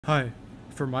Hi,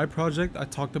 for my project I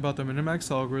talked about the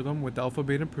Minimax algorithm with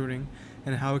Alpha-Beta Pruning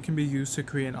and how it can be used to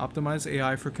create an optimized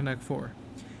AI for Connect 4.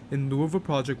 In lieu of a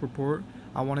project report,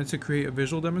 I wanted to create a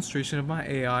visual demonstration of my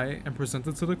AI and present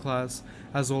it to the class,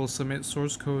 as well as submit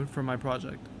source code for my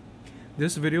project.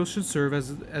 This video should serve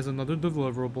as another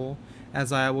deliverable,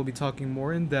 as I will be talking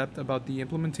more in depth about the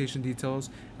implementation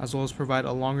details, as well as provide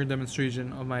a longer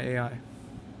demonstration of my AI.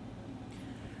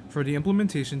 For the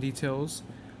implementation details,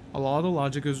 a lot of the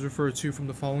logic is referred to from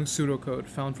the following pseudocode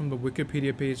found from the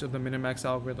Wikipedia page of the Minimax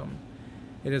algorithm.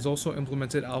 It has also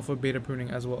implemented alpha-beta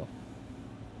pruning as well.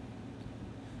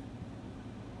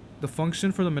 The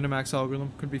function for the Minimax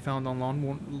algorithm could be found on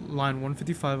line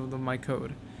 155 of my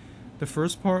code. The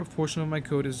first portion of my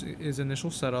code is initial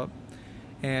setup,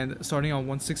 and starting on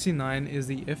 169 is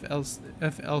the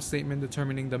if-else statement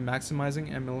determining the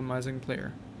maximizing and minimizing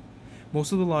player.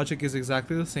 Most of the logic is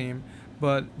exactly the same,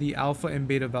 but the alpha and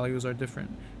beta values are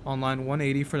different. On line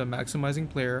 180 for the maximizing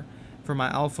player, for my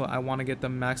alpha I want to get the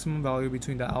maximum value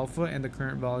between the alpha and the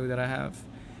current value that I have.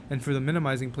 And for the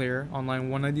minimizing player, on line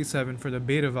 197 for the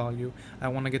beta value, I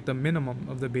want to get the minimum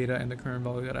of the beta and the current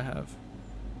value that I have.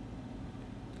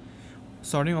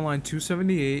 Starting on line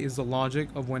 278 is the logic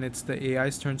of when it's the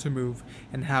AI's turn to move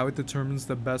and how it determines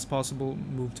the best possible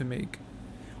move to make.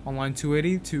 On line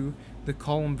 282, the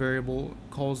column variable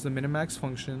calls the minimax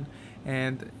function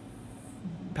and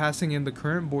passing in the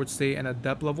current board state and a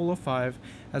depth level of 5,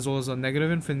 as well as a negative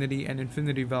infinity and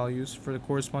infinity values for the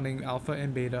corresponding alpha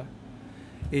and beta.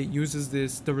 It uses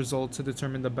the result to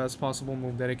determine the best possible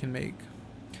move that it can make.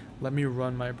 Let me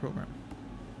run my program.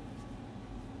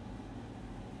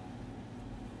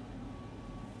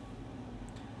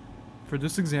 For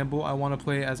this example, I want to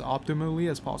play as optimally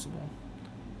as possible.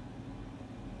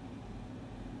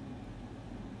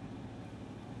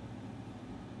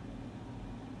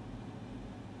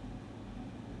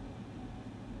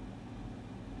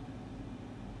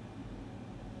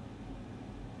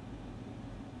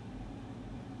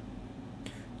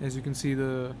 As you can see,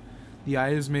 the AI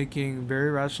is making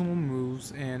very rational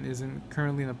moves and is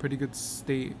currently in a pretty good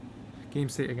game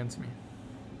state against me.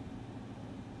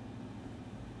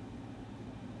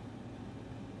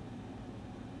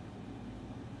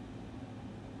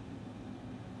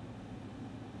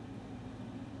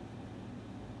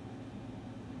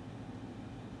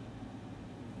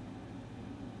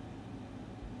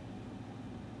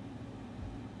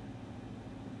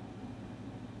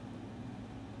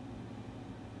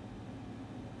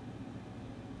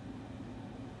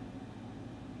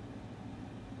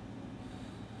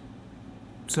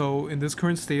 So in this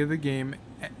current state of the game,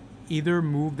 either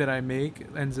move that I make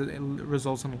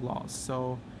results in a loss.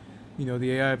 So,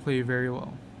 the AI played very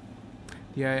well.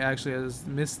 The AI actually has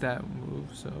missed that move,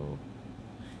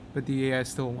 but the AI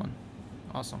still won.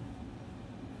 Awesome.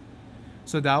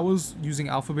 So that was using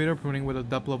alpha-beta pruning with a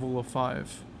depth level of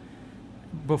 5.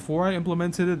 Before I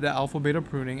implemented the alpha-beta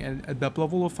pruning, and a depth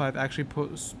level of 5 actually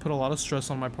put a lot of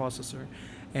stress on my processor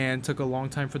and took a long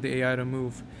time for the AI to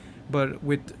move. But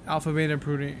with alpha-beta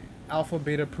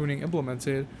pruning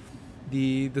implemented,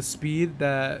 the speed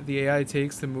that the AI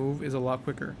takes to move is a lot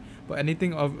quicker. But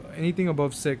anything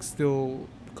above 6 still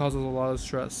causes a lot of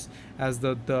stress, as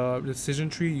the decision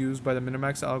tree used by the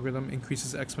Minimax algorithm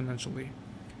increases exponentially.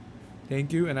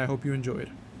 Thank you, and I hope you enjoyed.